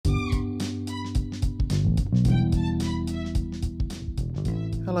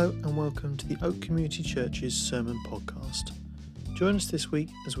Hello and welcome to the Oak Community Church's Sermon Podcast. Join us this week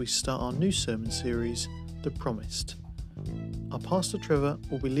as we start our new sermon series, The Promised. Our pastor Trevor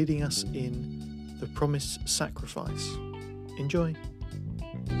will be leading us in The Promised Sacrifice. Enjoy.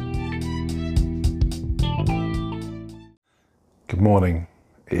 Good morning.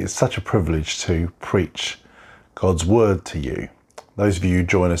 It's such a privilege to preach God's word to you. Those of you who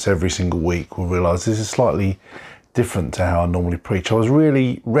join us every single week will realise this is slightly different to how I normally preach. I was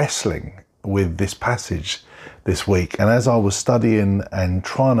really wrestling with this passage this week, and as I was studying and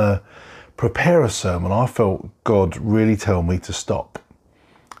trying to prepare a sermon, I felt God really tell me to stop,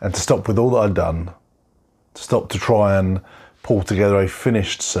 and to stop with all that I'd done, to stop to try and pull together a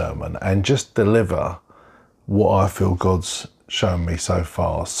finished sermon and just deliver what I feel God's shown me so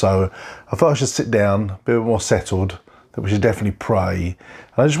far. So I thought I should sit down, a bit more settled, that we should definitely pray.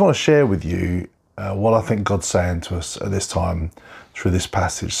 And I just want to share with you what I think God's saying to us at this time through this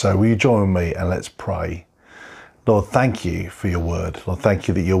passage. So will you join me and let's pray. Lord, thank you for your word. Lord, thank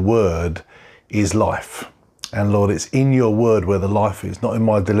you that your word is life. And Lord, it's in your word where the life is, not in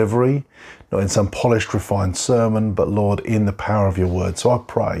my delivery, not in some polished, refined sermon, but Lord, in the power of your word. So I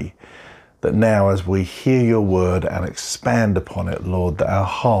pray that now as we hear your word and expand upon it, Lord, that our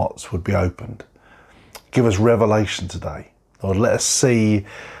hearts would be opened. Give us revelation today. Lord, let us see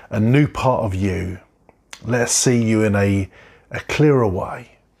a new part of you. Let us see you in a clearer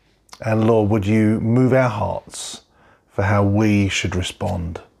way. And Lord, would you move our hearts for how we should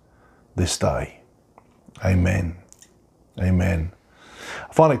respond this day. Amen. Amen.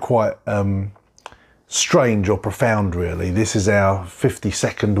 I find it quite strange or profound, really. This is our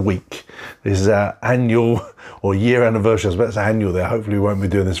 52nd week. This is our annual or year anniversary. I was about to say annual there. Hopefully we won't be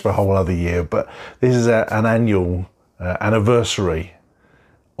doing this for a whole other year, but this is an annual anniversary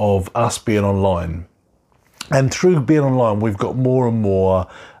of us being online. And through being online, we've got more and more,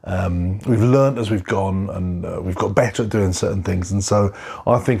 we've learned as we've gone, and we've got better at doing certain things. And so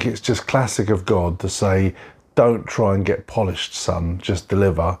I think it's just classic of God to say, don't try and get polished, son, just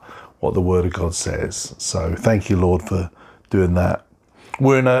deliver what the word of God says. So thank you, Lord, for doing that.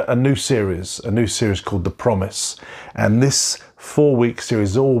 We're in a new series called The Promise. And this 4-week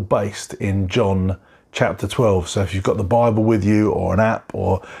series is all based in John chapter 12. So if you've got the Bible with you or an app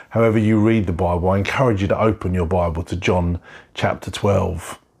or however you read the Bible, I encourage you to open your Bible to John chapter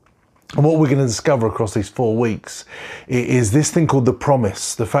 12. And what we're going to discover across these 4 weeks is this thing called the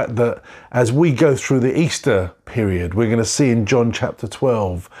promise. The fact that as we go through the Easter period, we're going to see in John chapter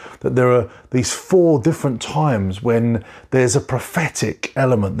 12 that there are these 4 different times when there's a prophetic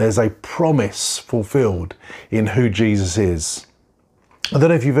element. There's a promise fulfilled in who Jesus is. I don't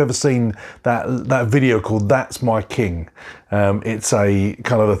know if you've ever seen that video called That's My King. It's a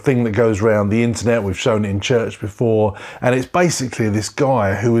kind of a thing that goes around the internet. We've shown it in church before. And it's basically this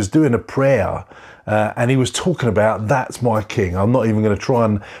guy who was doing a prayer and he was talking about that's my king. I'm not even going to try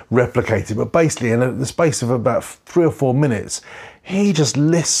and replicate it, but basically in the space of about 3 or 4 minutes, he just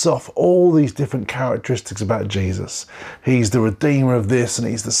lists off all these different characteristics about Jesus. He's the redeemer of this, and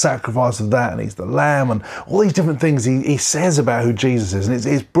he's the sacrifice of that, and he's the lamb, and all these different things he says about who Jesus is, and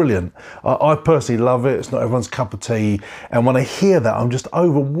it's brilliant. I personally love it. It's not everyone's cup of tea, and when I hear that, I'm just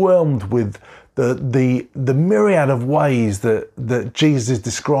overwhelmed with the myriad of ways that Jesus is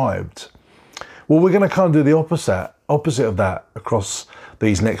described. Well, we're going to kind of do the opposite of that across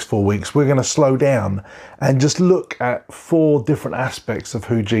these next 4 weeks. We're going to slow down and just look at 4 different aspects of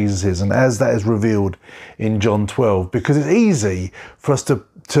who Jesus is, and as that is revealed in John 12, because it's easy for us to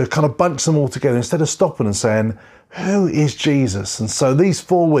kind of bunch them all together instead of stopping and saying, who is Jesus? And so these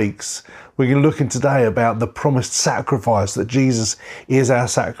 4 weeks, we're going to look in today about the promised sacrifice, that Jesus is our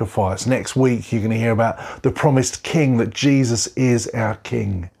sacrifice. Next week, you're going to hear about the promised king, that Jesus is our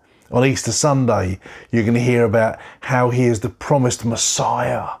king. On Easter Sunday, you're going to hear about how he is the promised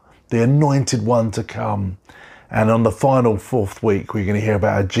Messiah, the anointed one to come. And on the final 4th week, we're going to hear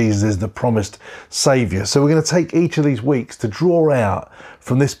about how Jesus is the promised Saviour. So we're going to take each of these weeks to draw out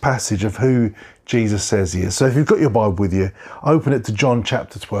from this passage of who Jesus says he is. So if you've got your Bible with you, open it to John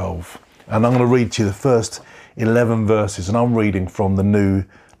chapter 12. And I'm going to read to you the first 11 verses. And I'm reading from the New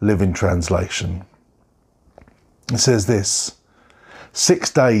Living Translation. It says this: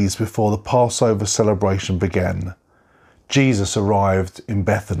 6 days before the Passover celebration began, Jesus arrived in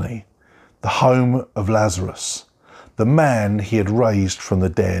Bethany, the home of Lazarus, the man he had raised from the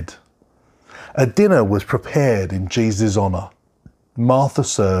dead. A dinner was prepared in Jesus' honour. Martha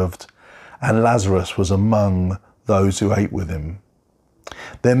served, and Lazarus was among those who ate with him.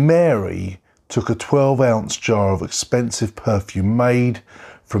 Then Mary took a 12-ounce jar of expensive perfume made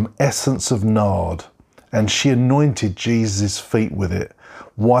from essence of nard and she anointed Jesus' feet with it,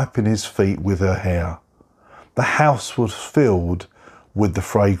 wiping his feet with her hair. The house was filled with the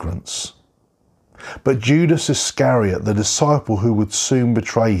fragrance. But Judas Iscariot, the disciple who would soon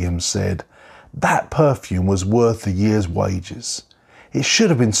betray him, said, "That perfume was worth a year's wages. It should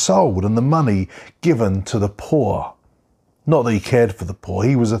have been sold and the money given to the poor." Not that he cared for the poor,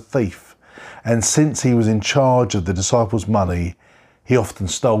 he was a thief. And since he was in charge of the disciples' money, he often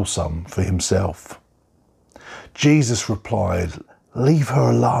stole some for himself. Jesus replied, "Leave her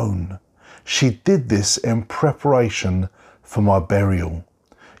alone. She did this in preparation for my burial.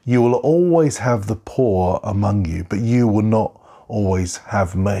 You will always have the poor among you, but you will not always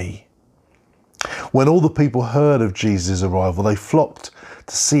have me." When all the people heard of Jesus' arrival, they flocked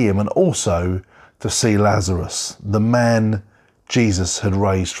to see him and also to see Lazarus, the man Jesus had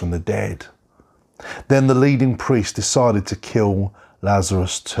raised from the dead. Then the leading priest decided to kill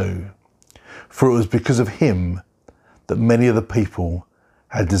Lazarus too, for it was because of him that many of the people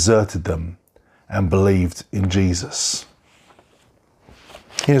had deserted them and believed in Jesus.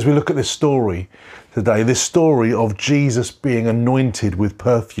 As we look at this story today, this story of Jesus being anointed with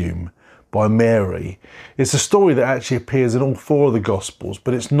perfume by Mary, it's a story that actually appears in all four of the Gospels,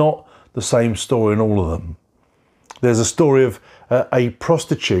 but it's not the same story in all of them. There's a story of a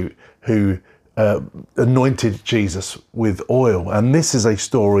prostitute who anointed Jesus with oil, and this is a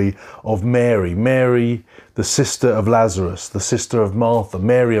story of Mary. Mary, the sister of Lazarus, the sister of Martha,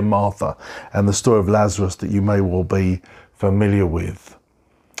 Mary and Martha, and the story of Lazarus that you may well be familiar with.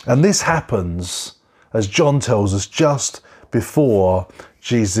 And this happens, as John tells us, just before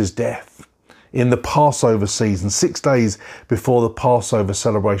Jesus' death. In the Passover season, 6 days before the Passover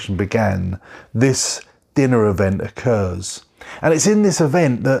celebration began, this dinner event occurs. And it's in this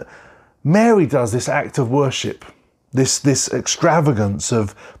event that Mary does this act of worship, this extravagance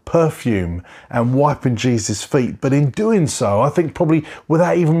of perfume and wiping Jesus' feet. But in doing so, I think probably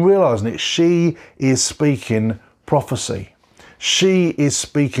without even realising it, she is speaking prophecy. She is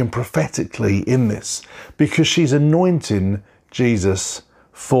speaking prophetically in this because she's anointing Jesus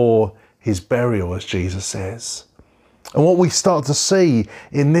for his burial, as Jesus says. And what we start to see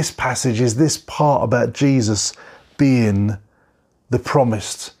in this passage is this part about Jesus being the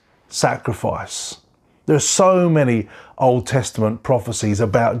promised sacrifice. There are so many Old Testament prophecies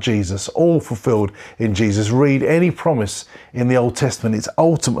about Jesus, all fulfilled in Jesus. Read any promise in the Old Testament, it's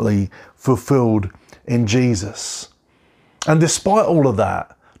ultimately fulfilled in Jesus. And despite all of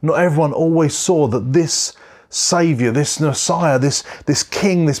that, not everyone always saw that this Saviour, this Messiah, this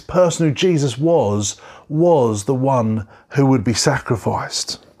King, this person who Jesus was the one who would be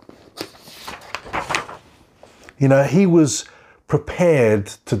sacrificed. You know, he was prepared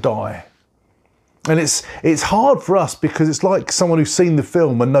to die. And it's hard for us because it's like someone who's seen the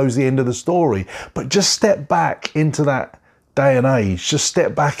film and knows the end of the story. But just step back into that day and age. Just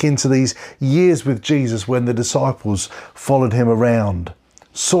step back into these years with Jesus when the disciples followed him around,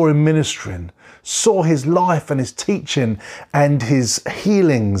 saw him ministering, saw his life and his teaching and his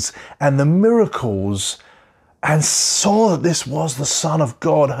healings and the miracles, and saw that this was the Son of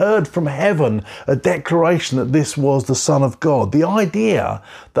God, heard from heaven a declaration that this was the Son of God. The idea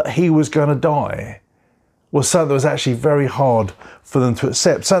that he was going to die was something that was actually very hard for them to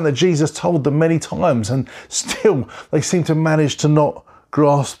accept, something that Jesus told them many times, and still they seem to manage to not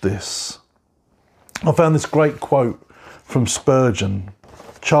grasp this. I found this great quote from Spurgeon,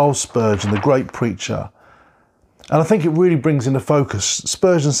 Charles Spurgeon, the great preacher, and I think it really brings into focus.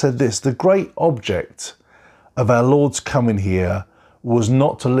 Spurgeon said this: "The great object of our Lord's coming here was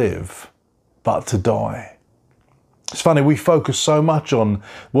not to live, but to die." It's funny, we focus so much on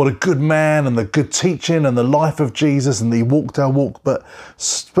what a good man and the good teaching and the life of Jesus and that he walked our walk, but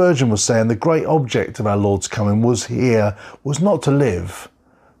Spurgeon was saying the great object of our Lord's coming was not to live,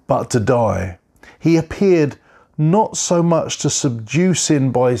 but to die. He appeared not so much to subdue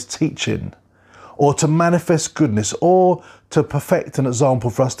sin by his teaching, or to manifest goodness, or to perfect an example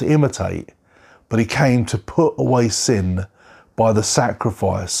for us to imitate, but he came to put away sin by the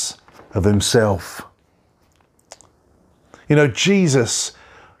sacrifice of himself. You know, Jesus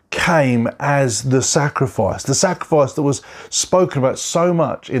came as the sacrifice that was spoken about so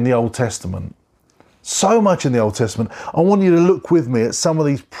much in the Old Testament. So much in the Old Testament. I want you to look with me at some of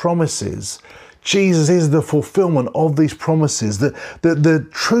these promises. Jesus is the fulfillment of these promises. The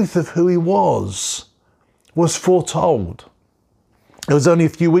truth of who he was foretold. It was only a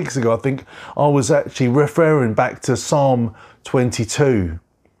few weeks ago, I think, I was actually referring back to Psalm 22.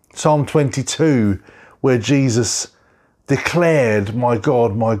 Psalm 22, where Jesus declared, my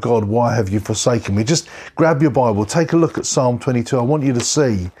God, why have you forsaken me?" Just grab your Bible, take a look at Psalm 22. I want you to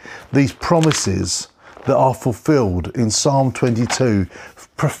see these promises that are fulfilled in Psalm 22,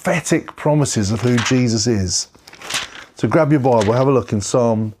 prophetic promises of who Jesus is. So grab your Bible, have a look in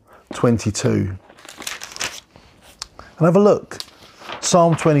Psalm 22. And have a look.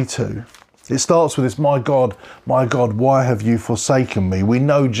 Psalm 22. It starts with this, my God, why have you forsaken me? We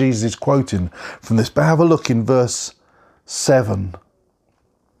know Jesus is quoting from this, but have a look in verse 7.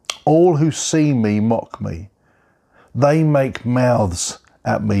 All who see me mock me. They make mouths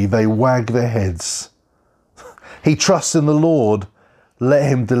at me. They wag their heads. He trusts in the Lord. Let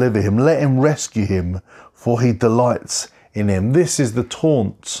him deliver him. Let him rescue him, for he delights in him. This is the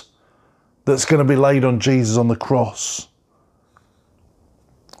taunt that's going to be laid on Jesus on the cross.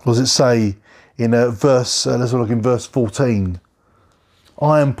 What does it say in let's look in verse 14.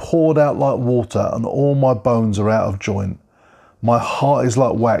 I am poured out like water and all my bones are out of joint. My heart is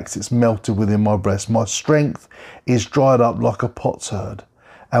like wax, it's melted within my breast. My strength is dried up like a potsherd,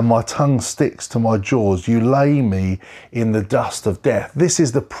 and my tongue sticks to my jaws. You lay me in the dust of death. This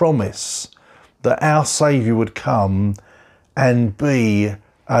is the promise that our Saviour would come and be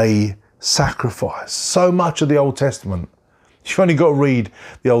a sacrifice. So much of the Old Testament, you've only got to read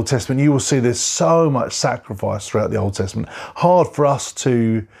the Old Testament, you will see there's so much sacrifice throughout the Old Testament. Hard for us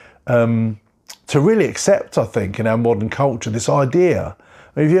to really accept, I think, in our modern culture, this idea.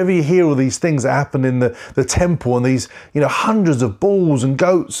 I mean, if you ever hear all these things that happened in the temple and these, hundreds of bulls and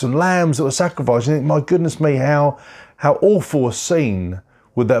goats and lambs that were sacrificed, you think, my goodness me, how awful a scene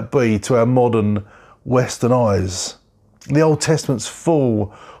would that be to our modern Western eyes? The Old Testament's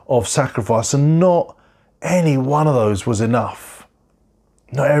full of sacrifice, and not any one of those was enough.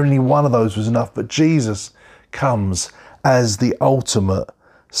 Not any one of those was enough, but Jesus comes as the ultimate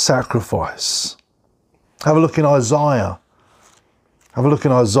sacrifice. Have a look in Isaiah. Have a look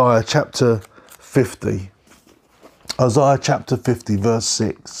in Isaiah chapter 50. Isaiah chapter 50, verse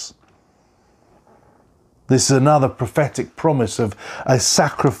 6. This is another prophetic promise of a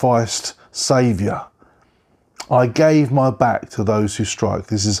sacrificed Saviour. I gave my back to those who strike.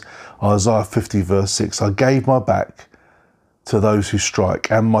 This is Isaiah 50, verse 6. I gave my back to those who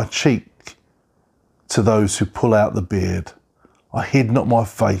strike, and my cheek to those who pull out the beard. I hid not my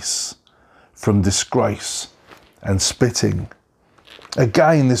face from disgrace and spitting.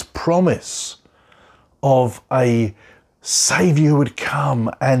 Again, this promise of a Saviour who would come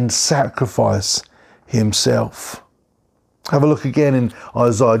and sacrifice himself. Have a look again in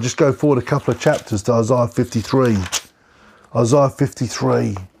Isaiah. Just go forward a couple of chapters to Isaiah 53. Isaiah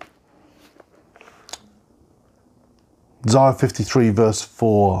 53. Isaiah 53 verse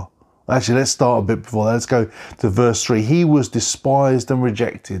 4. Actually, let's start a bit before that. Let's go to verse 3. He was despised and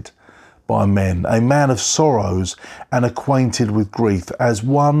rejected by men, a man of sorrows and acquainted with grief, as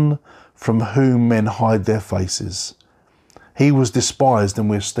one from whom men hide their faces. He was despised and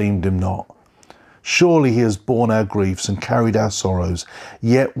we esteemed him not. Surely he has borne our griefs and carried our sorrows,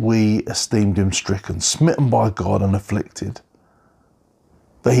 yet we esteemed him stricken, smitten by God and afflicted.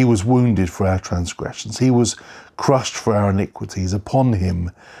 But he was wounded for our transgressions. He was crushed for our iniquities. Upon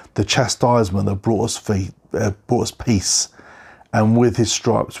him the chastisement that brought us peace, and with his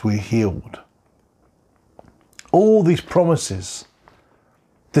stripes we're healed. All these promises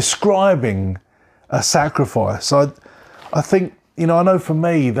describing a sacrifice. I think, I know for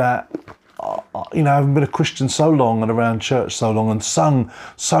me that, having been a Christian so long and around church so long and sung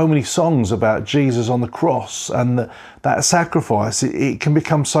so many songs about Jesus on the cross and that sacrifice, it can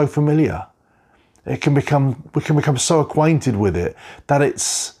become so familiar. We can become so acquainted with it that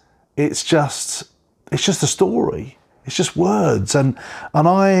it's just a story. It's just words. And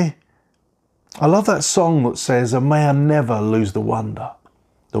I love that song that says, "And may I never lose the wonder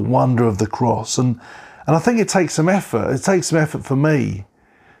of the cross." And I think it takes some effort. It takes some effort for me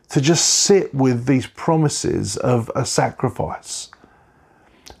to just sit with these promises of a sacrifice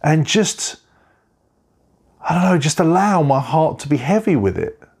and just allow my heart to be heavy with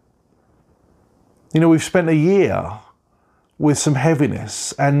it. We've spent a year with some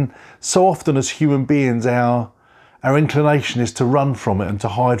heaviness, and so often as human beings, our inclination is to run from it and to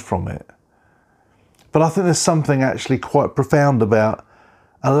hide from it. But I think there's something actually quite profound about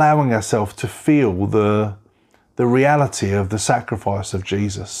allowing ourselves to feel the reality of the sacrifice of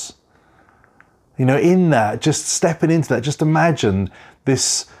Jesus. In that, just stepping into that, just imagine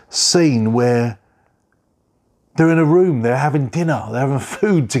this scene where they're in a room, they're having dinner, they're having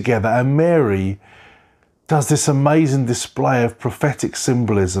food together, and Mary does this amazing display of prophetic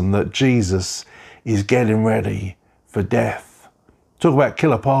symbolism that Jesus is getting ready for death. Talk about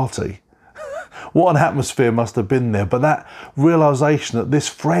killer party. What an atmosphere must have been there. But that realization that this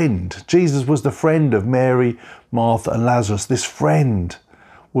friend, Jesus was the friend of Mary, Martha and Lazarus, this friend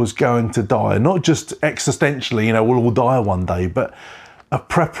was going to die. Not just existentially, we'll all die one day, but a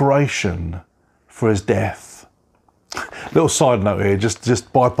preparation for his death. Little side note here,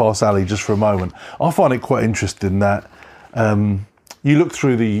 just bypass Ali just for a moment. I find it quite interesting that you look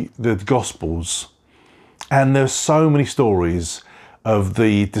through the Gospels and there's so many stories of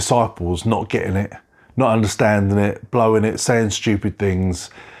the disciples not getting it, not understanding it, blowing it, saying stupid things,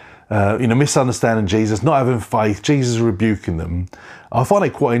 misunderstanding Jesus, not having faith, Jesus rebuking them. I find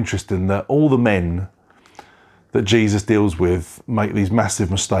it quite interesting that all the men that Jesus deals with make these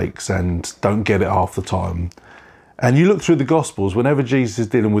massive mistakes and don't get it half the time. And you look through the Gospels, whenever Jesus is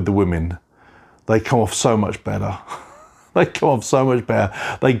dealing with the women, they come off so much better. They come off so much better.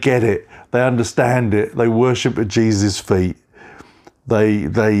 They get it. They understand it. They worship at Jesus' feet.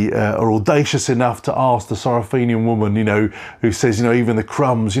 They are audacious enough to ask the Syrophoenician woman, who says, even the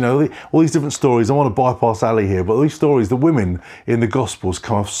crumbs, all these different stories. I want to bypass Ali here, but these stories, the women in the Gospels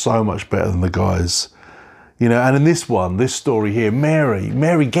come off so much better than the guys. And in this story here,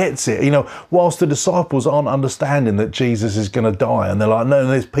 Mary gets it. Whilst the disciples aren't understanding that Jesus is going to die, and they're like, no, and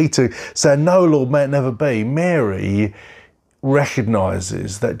there's Peter saying, no, Lord, may it never be. Mary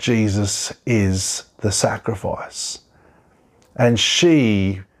recognises that Jesus is the sacrifice. And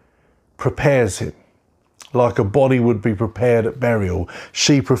she prepares him like a body would be prepared at burial.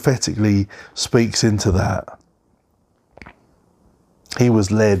 She prophetically speaks into that. He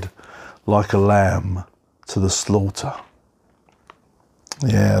was led like a lamb to the slaughter.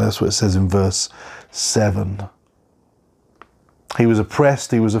 Yeah, that's what it says in verse 7. He was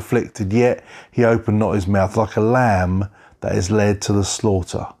oppressed, he was afflicted, yet he opened not his mouth, like a lamb that is led to the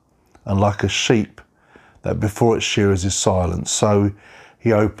slaughter, and like a sheep that before its shearers is silent, so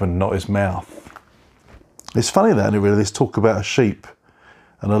he opened not his mouth. It's funny that, really, this talk about a sheep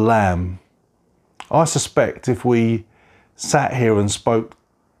and a lamb. I suspect if we sat here and spoke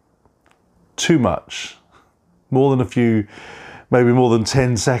too much, more than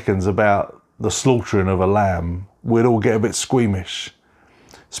 10 seconds about the slaughtering of a lamb, we'd all get a bit squeamish.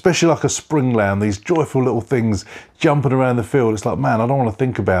 Especially like a spring lamb, these joyful little things jumping around the field. It's like, man, I don't want to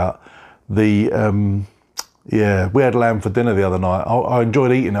think about the... we had lamb for dinner the other night. I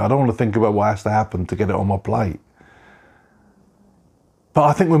enjoyed eating it. I don't want to think about what has to happen to get it on my plate. But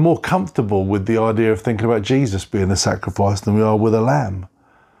I think we're more comfortable with the idea of thinking about Jesus being the sacrifice than we are with a lamb.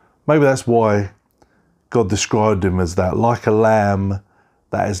 Maybe that's why God described him as that, like a lamb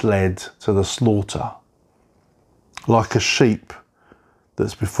that is led to the slaughter, like a sheep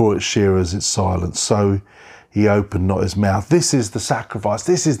that's before its shearers is silent, so he opened not his mouth. This is the sacrifice,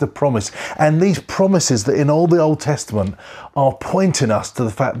 this is the promise. And these promises that in all the Old Testament are pointing us to the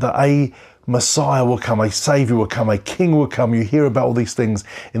fact that a Messiah will come, a Saviour will come, a King will come. You hear about all these things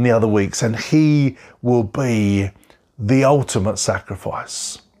in the other weeks, and he will be the ultimate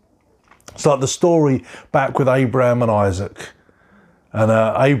sacrifice. It's like the story back with Abraham and Isaac, and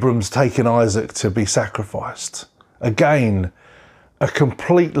Abram's taking Isaac to be sacrificed. Again, a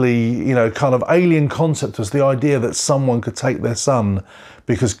completely, kind of alien concept was the idea that someone could take their son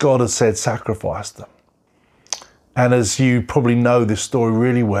because God had said sacrifice them. And as you probably know this story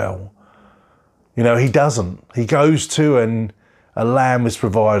really well, he doesn't. He goes to and a lamb is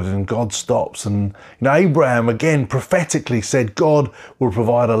provided and God stops. And Abraham again prophetically said God will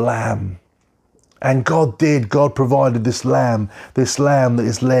provide a lamb. And God did. God provided this lamb that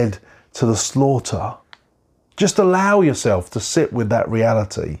is led to the slaughter. Just allow yourself to sit with that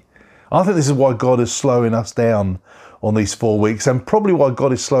reality. I think this is why God is slowing us down on these 4 weeks, and probably why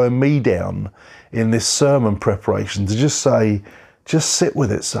God is slowing me down in this sermon preparation, to just say, just sit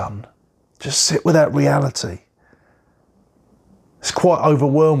with it, son. Just sit with that reality. It's quite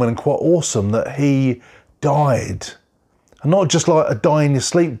overwhelming and quite awesome that he died. And not just like a die in your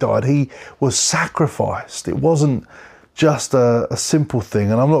sleep died, he was sacrificed. It wasn't just a simple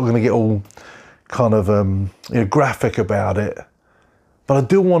thing, and I'm not going to get all kind of graphic about it, but I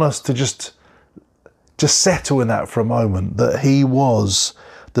do want us to just settle in that for a moment, that he was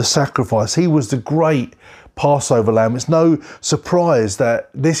the sacrifice. He was the great Passover lamb. It's no surprise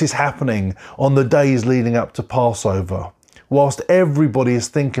that this is happening on the days leading up to Passover, whilst everybody is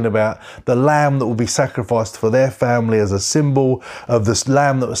thinking about the lamb that will be sacrificed for their family as a symbol of this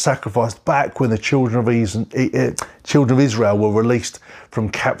lamb that was sacrificed back when the children of Israel were released from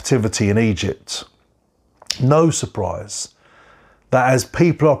captivity in Egypt. No surprise that as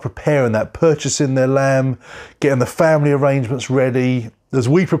people are preparing that, purchasing their lamb, getting the family arrangements ready, as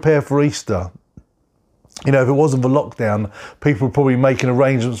we prepare for Easter, if it wasn't for lockdown, people were probably making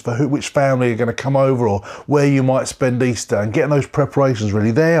arrangements for which family are going to come over or where you might spend Easter, and getting those preparations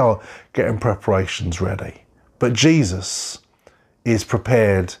ready. They are getting preparations ready. But Jesus is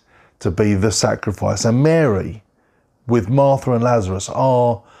prepared to be the sacrifice. And Mary, with Martha and Lazarus,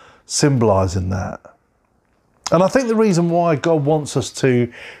 are symbolising that. And I think the reason why God wants us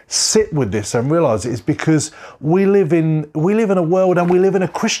to sit with this and realise it is because we live in a world, and we live in a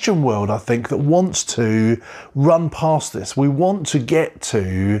Christian world, I think, that wants to run past this. We want to get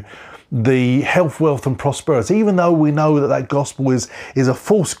to the health, wealth and prosperity, even though we know that that gospel is a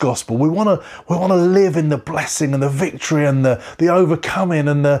false gospel. We want to live in the blessing and the victory and the overcoming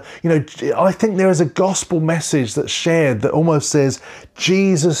and I think there is a gospel message that's shared that almost says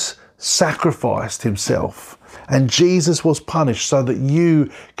Jesus sacrificed himself and Jesus was punished so that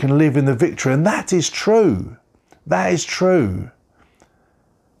you can live in the victory. And that is true. That is true.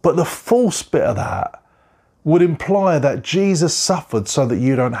 But the false bit of that would imply that Jesus suffered so that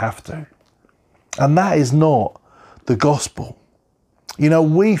you don't have to. And that is not the gospel.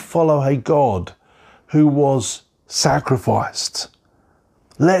 We follow a God who was sacrificed.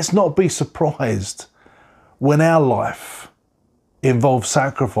 Let's not be surprised when our life involves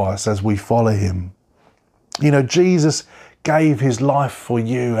sacrifice as we follow him. Jesus gave his life for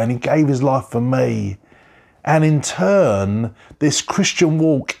you, and he gave his life for me. And in turn, this Christian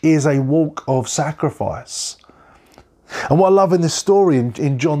walk is a walk of sacrifice. And what I love in this story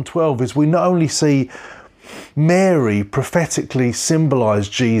in John 12 is we not only see Mary prophetically symbolise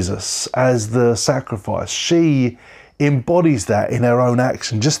Jesus as the sacrifice, she embodies that in her own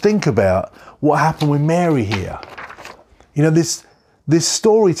action. Just think about what happened with Mary here. This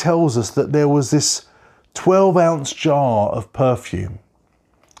story tells us that there was this 12-ounce jar of perfume.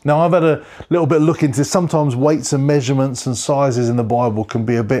 Now, I've had a little bit of look into this. Sometimes weights and measurements and sizes in the Bible can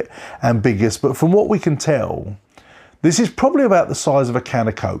be a bit ambiguous, but from what we can tell, this is probably about the size of a can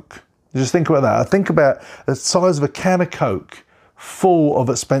of Coke. Just think about that. I think about the size of a can of Coke full of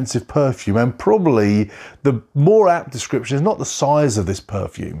expensive perfume, and probably the more apt description is not the size of this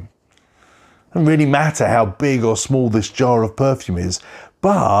perfume. It doesn't really matter how big or small this jar of perfume is,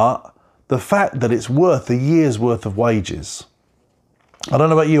 but the fact that it's worth a year's worth of wages. I don't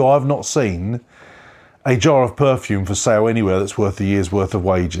know about you, I've not seen a jar of perfume for sale anywhere that's worth a year's worth of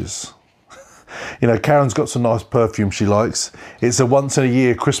wages. Karen's got some nice perfume she likes. It's a once in a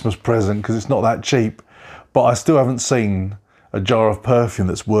year Christmas present because it's not that cheap. But I still haven't seen a jar of perfume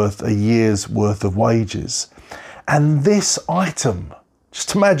that's worth a year's worth of wages. And this item,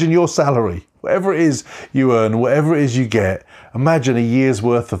 just imagine your salary, whatever it is you earn, whatever it is you get, imagine a year's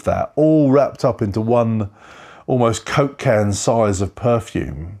worth of that, all wrapped up into one almost Coke can size of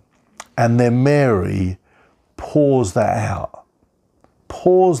perfume. And then Mary pours that out.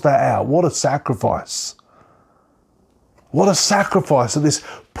 Pours that out. What a sacrifice. What a sacrifice that this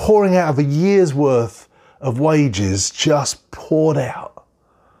pouring out of a year's worth of wages just poured out.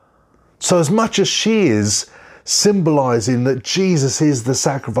 So as much as she is symbolising that Jesus is the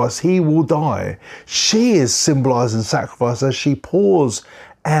sacrifice, he will die, she is symbolising sacrifice as she pours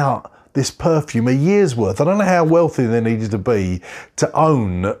out this perfume, a year's worth. I don't know how wealthy they needed to be to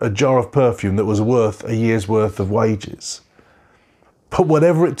own a jar of perfume that was worth a year's worth of wages. But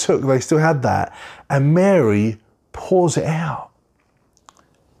whatever it took, they still had that. And Mary pours it out.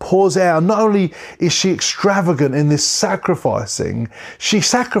 Pours it out. Not only is she extravagant in this sacrificing, she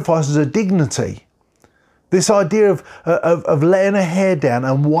sacrifices her dignity. This idea of letting her hair down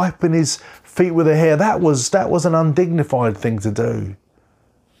and wiping his feet with her hair, that was an undignified thing to do.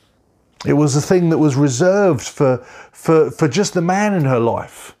 It was a thing that was reserved for just the man in her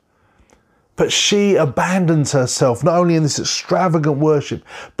life. But she abandons herself, not only in this extravagant worship,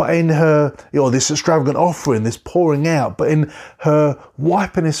 but in her, this extravagant offering, this pouring out, but in her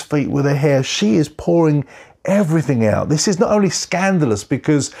wiping his feet with her hair, she is pouring everything out. This is not only scandalous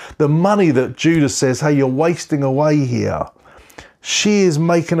because the money that Judas says, hey, you're wasting away here, she is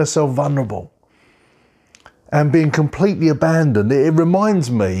making herself vulnerable and being completely abandoned. It reminds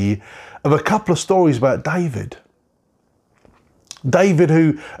me of a couple of stories about David. David,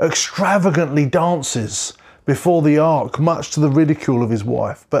 who extravagantly dances before the ark, much to the ridicule of his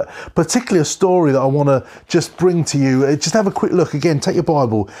wife. But particularly a story that I want to just bring to you. Just have a quick look again. Take your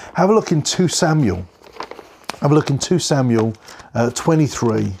Bible. Have a look in 2 Samuel. Have a look in 2 Samuel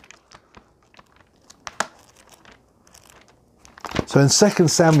 23. So in 2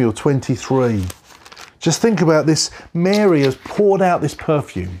 Samuel 23, just think about this. Mary has poured out this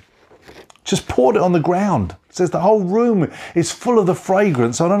perfume. Just poured it on the ground. It says the whole room is full of the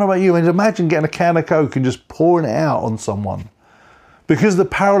fragrance. I don't know about you, and imagine getting a can of Coke and just pouring it out on someone. Because the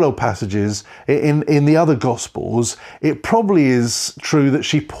parallel passages in the other Gospels, it probably is true that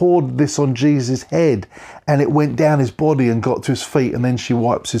she poured this on Jesus' head and it went down his body and got to his feet, and then she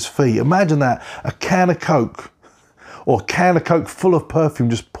wipes his feet. Imagine that, a can of Coke or a can of Coke full of perfume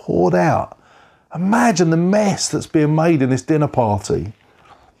just poured out. Imagine the mess that's being made in this dinner party.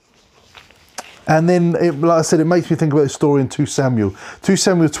 And then, like I said, it makes me think about a story in 2 Samuel. 2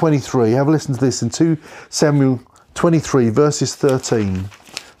 Samuel 23, have a listen to this in 2 Samuel 23, verses 13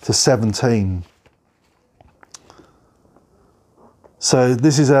 to 17. So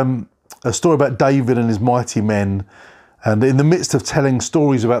this is a story about David and his mighty men. And in the midst of telling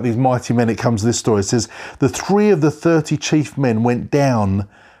stories about these mighty men, it comes to this story. It says, the 3 of the 30 chief men went down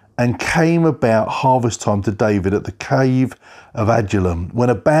and came about harvest time to David at the cave of Adullam, when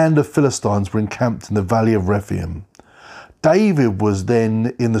a band of Philistines were encamped in the valley of Rephaim. David was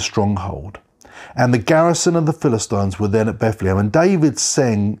then in the stronghold, and the garrison of the Philistines were then at Bethlehem. And David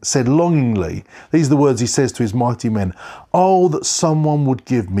said longingly, these are the words he says to his mighty men, "Oh, that someone would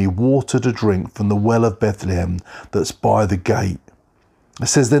give me water to drink from the well of Bethlehem that's by the gate." It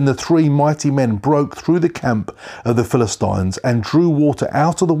says, then the 3 mighty men broke through the camp of the Philistines and drew water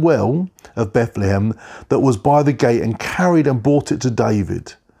out of the well of Bethlehem that was by the gate and carried and brought it to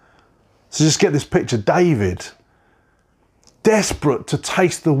David. So just get this picture. David, desperate to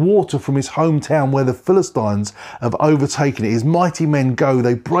taste the water from his hometown where the Philistines have overtaken it. His mighty men go,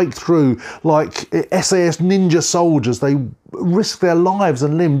 they break through like SAS ninja soldiers. They risk their lives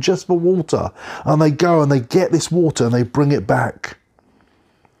and limb just for water. And they go and they get this water and they bring it back.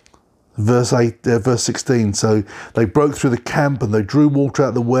 Verse 16, so they broke through the camp and they drew water out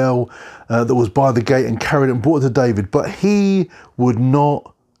of the well that was by the gate and carried it and brought it to David. But he would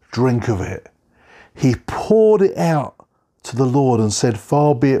not drink of it. He poured it out to the Lord and said,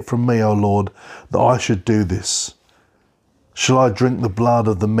 "Far be it from me, O Lord, that I should do this. Shall I drink the blood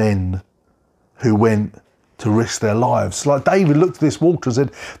of the men who went to risk their lives?" Like David looked at this water and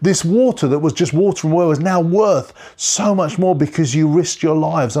said, this water that was just water from a well is now worth so much more because you risked your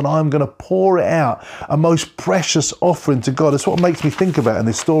lives, and I'm going to pour it out, a most precious offering to God. It's what makes me think about in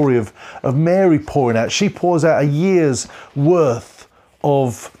this story of Mary pouring out. She pours out a year's worth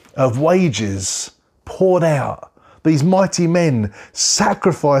of wages poured out. These mighty men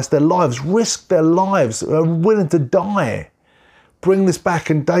sacrificed their lives, risked their lives, are willing to die. Bring this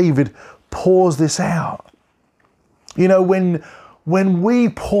back, and David pours this out. You know, when we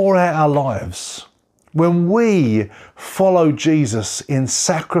pour out our lives, when we follow Jesus in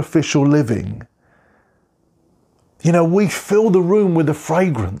sacrificial living, you know, we fill the room with the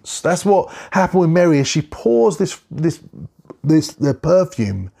fragrance. That's what happened with Mary. As she pours the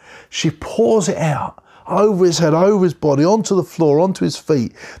perfume, she pours it out over his head, over his body, onto the floor, onto his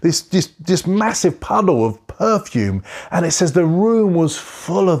feet. This massive puddle of perfume, and it says the room was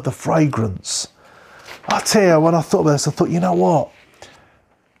full of the fragrance. I tell you, when I thought about this, I thought, you know what?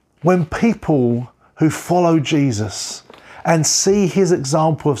 When people who follow Jesus and see his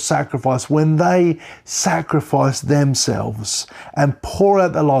example of sacrifice, when they sacrifice themselves and pour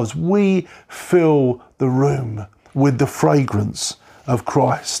out their lives, we fill the room with the fragrance of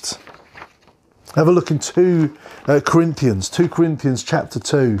Christ. Have a look in 2 Corinthians chapter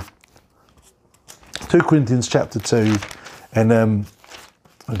 2. 2 Corinthians chapter 2, and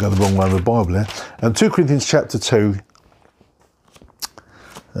I got the wrong way of the Bible there. 2 Corinthians chapter 2,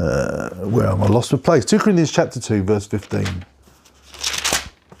 where am I lost my place? 2 Corinthians chapter 2, verse 15.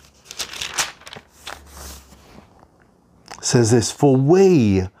 It says this, "For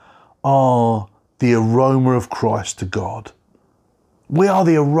we are the aroma of Christ to God." We are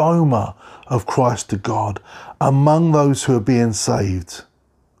the aroma of Christ to God among those who are being saved.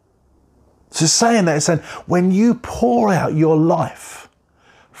 So it's saying that, it's saying when you pour out your life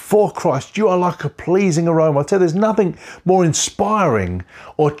for Christ, you are like a pleasing aroma. I tell you, there's nothing more inspiring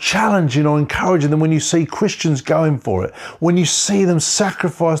or challenging or encouraging than when you see Christians going for it. When you see them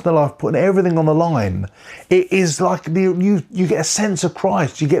sacrificing their life, putting everything on the line, it is like you get a sense of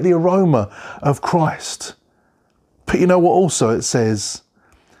Christ. You get the aroma of Christ. But you know what also it says?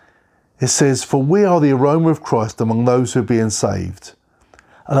 It says, "For we are the aroma of Christ among those who are being saved,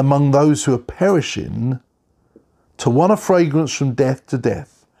 and among those who are perishing, to one a fragrance from death to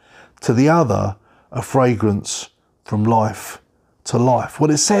death, to the other a fragrance from life to life."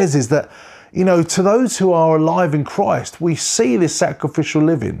 What it says is that, you know, to those who are alive in Christ, we see this sacrificial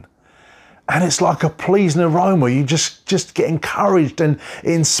living, and it's like a pleasing aroma. You just get encouraged, and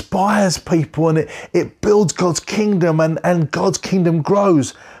it inspires people, and it builds God's kingdom, and God's kingdom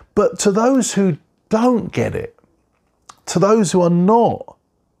grows. But to those who don't get it, to those who are not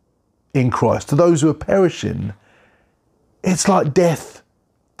in Christ, to those who are perishing, it's like death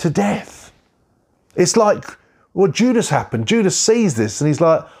to death. It's like what Judas happened. Judas sees this and he's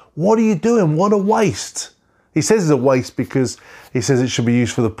like, "What are you doing? What a waste." He says it's a waste because he says it should be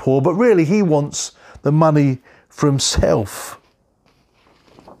used for the poor, but really he wants the money for himself.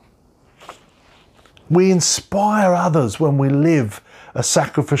 We inspire others when we live a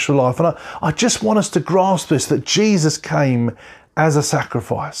sacrificial life. And I just want us to grasp this, that Jesus came as a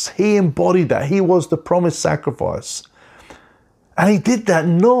sacrifice. He embodied that. He was the promised sacrifice. And he did that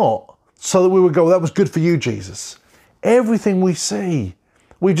not so that we would go, well, that was good for you, Jesus. Everything we see.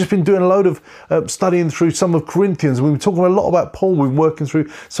 We've just been doing a load of studying through some of Corinthians. We've been talking a lot about Paul. We've been working through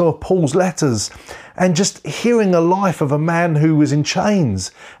some of Paul's letters and just hearing a life of a man who was in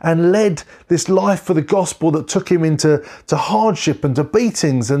chains and led this life for the gospel that took him into hardship and to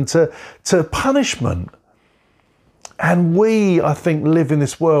beatings and to punishment. And we, I think, live in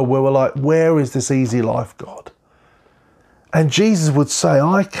this world where we're like, where is this easy life, God? And Jesus would say,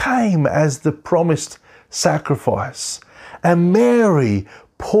 I came as the promised sacrifice. And Mary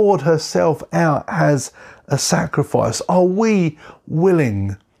poured herself out as a sacrifice. Are we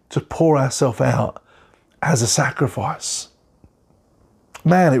willing to pour ourselves out as a sacrifice?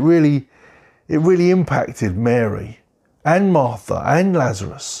 Man, it really impacted Mary and Martha and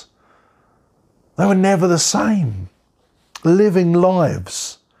Lazarus. They were never the same. Living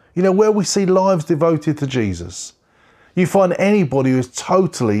lives. You know, where we see lives devoted to Jesus, you find anybody who is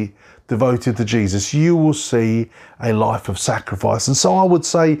totally devoted to Jesus, you will see a life of sacrifice. And so I would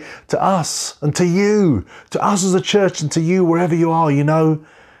say to us and to you, to us as a church and to you wherever you are, you know,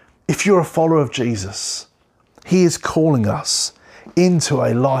 if you're a follower of Jesus, he is calling us into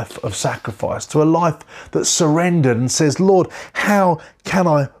a life of sacrifice, to a life that's surrendered and says, Lord, how can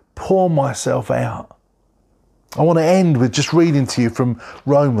I pour myself out? I want to end with just reading to you from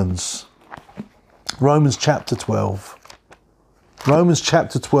Romans chapter 12. Romans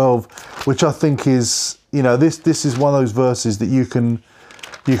chapter 12, which I think is, you know, this is one of those verses that you can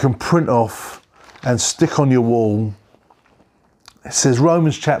print off and stick on your wall. It says,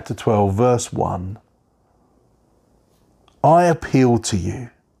 Romans chapter 12, verse 1. I appeal to you.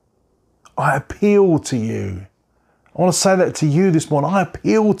 I appeal to you. I want to say that to you this morning. I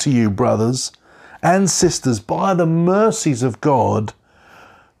appeal to you, brothers and sisters, by the mercies of God,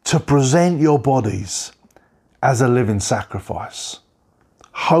 to present your bodies as a living sacrifice,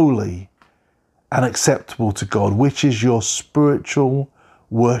 holy and acceptable to God, which is your spiritual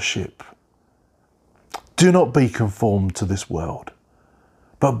worship. Do not be conformed to this world,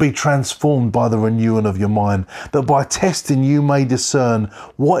 but be transformed by the renewing of your mind, that by testing you may discern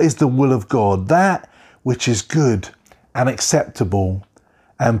what is the will of God, that which is good and acceptable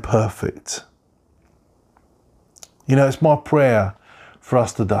and perfect. You know, it's my prayer for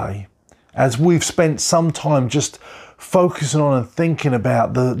us today, as we've spent some time just focusing on and thinking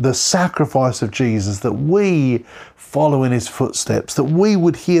about the sacrifice of Jesus, that we follow in his footsteps, that we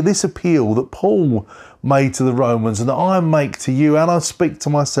would hear this appeal that Paul made to the Romans and that I make to you, and I speak to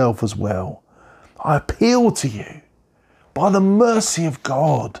myself as well. I appeal to you by the mercy of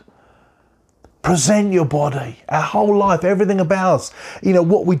God. Present your body, our whole life, everything about us. You know,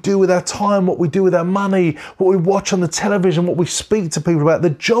 what we do with our time, what we do with our money, what we watch on the television, what we speak to people about, the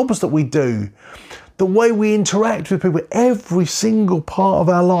jobs that we do, the way we interact with people, every single part of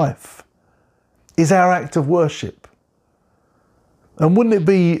our life is our act of worship. And wouldn't it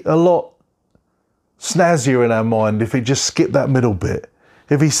be a lot snazzier in our mind if he just skipped that middle bit?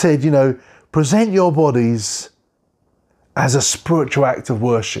 If he said, you know, present your bodies as a spiritual act of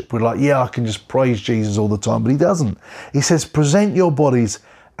worship. We're like, yeah, I can just praise Jesus all the time, but he doesn't. He says, present your bodies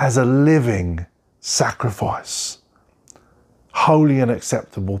as a living sacrifice, holy and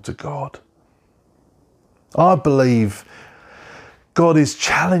acceptable to God. I believe God is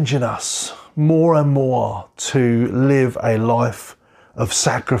challenging us more and more to live a life of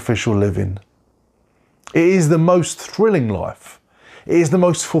sacrificial living. It is the most thrilling life. It is the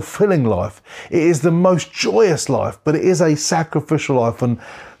most fulfilling life. It is the most joyous life, but it is a sacrificial life. And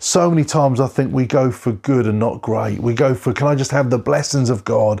so many times I think we go for good and not great. We go for, can I just have the blessings of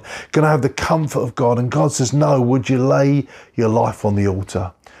God? Can I have the comfort of God? And God says, no, would you lay your life on the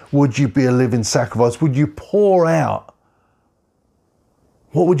altar? Would you be a living sacrifice? Would you pour out?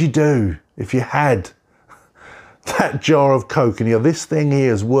 What would you do if you had that jar of Coke and you go, this thing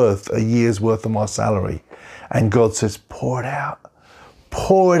here is worth a year's worth of my salary? And God says, pour it out.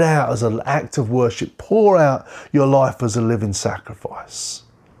 Pour it out as an act of worship. Pour out your life as a living sacrifice.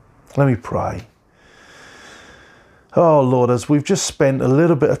 Let me pray. Oh Lord, as we've just spent a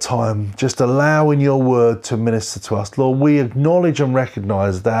little bit of time just allowing your word to minister to us, Lord, we acknowledge and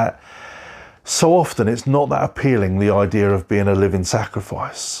recognize that so often it's not that appealing, the idea of being a living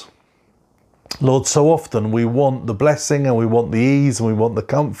sacrifice. Lord, so often we want the blessing and we want the ease and we want the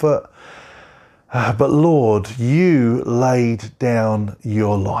comfort. But Lord, you laid down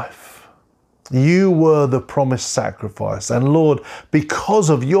your life. You were the promised sacrifice. And Lord, because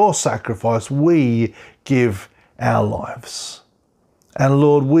of your sacrifice, we give our lives. And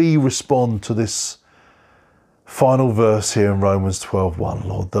Lord, we respond to this final verse here in Romans 12:1,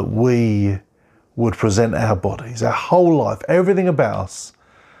 Lord, that we would present our bodies, our whole life, everything about us.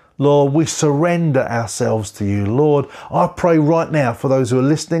 Lord, we surrender ourselves to you. Lord, I pray right now for those who are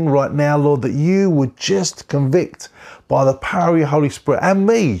listening right now, Lord, that you would just convict by the power of your Holy Spirit and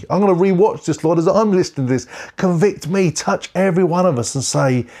me. I'm going to rewatch this, Lord, as I'm listening to this. Convict me, touch every one of us and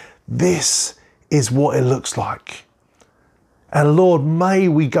say, this is what it looks like. And Lord, may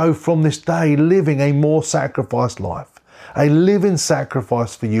we go from this day living a more sacrificed life, a living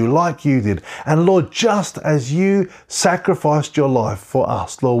sacrifice for you like you did. And Lord, just as you sacrificed your life for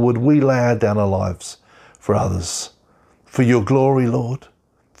us, Lord, would we lay down our lives for others, for your glory, Lord,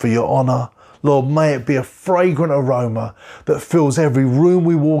 for your honour. Lord, may it be a fragrant aroma that fills every room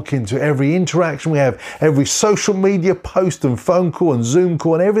we walk into, every interaction we have, every social media post and phone call and Zoom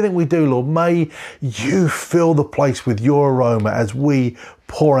call and everything we do, Lord. May you fill the place with your aroma as we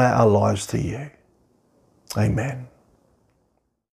pour out our lives to you. Amen.